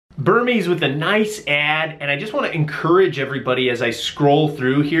Bermies with a nice ad, and I just want to encourage everybody as I scroll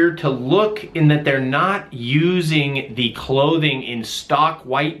through here to look in that they're not using the clothing in stock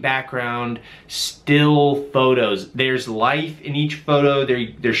white background still photos. There's life in each photo.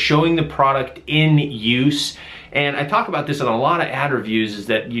 They're showing the product in use. And I talk about this in a lot of ad reviews, is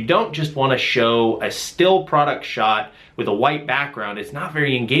that you don't just want to show a still product shot with a white background. It's not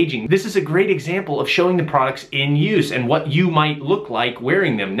very engaging. This is a great example of showing the products in use and what you might look like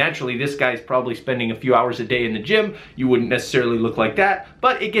wearing them. Naturally, this guy's probably spending a few hours a day in the gym. You wouldn't necessarily look like that,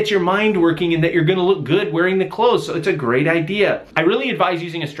 but it gets your mind working in that you're gonna look good wearing the clothes, so it's a great idea. I really advise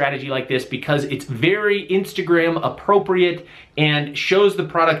using a strategy like this because it's very Instagram appropriate and shows the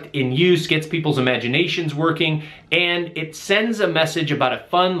product in use, gets people's imaginations working, and it sends a message about a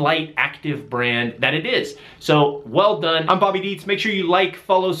fun, light, active brand that it is. So, well done. I'm Bobby Dietz. Make sure you like,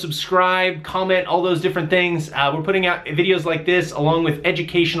 follow, subscribe, comment, all those different things. We're putting out videos like this along with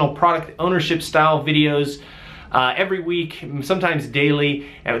educational product ownership style videos every week, sometimes daily.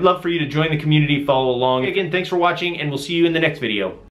 I would love for you to join the community, follow along. Again, thanks for watching, and we'll see you in the next video.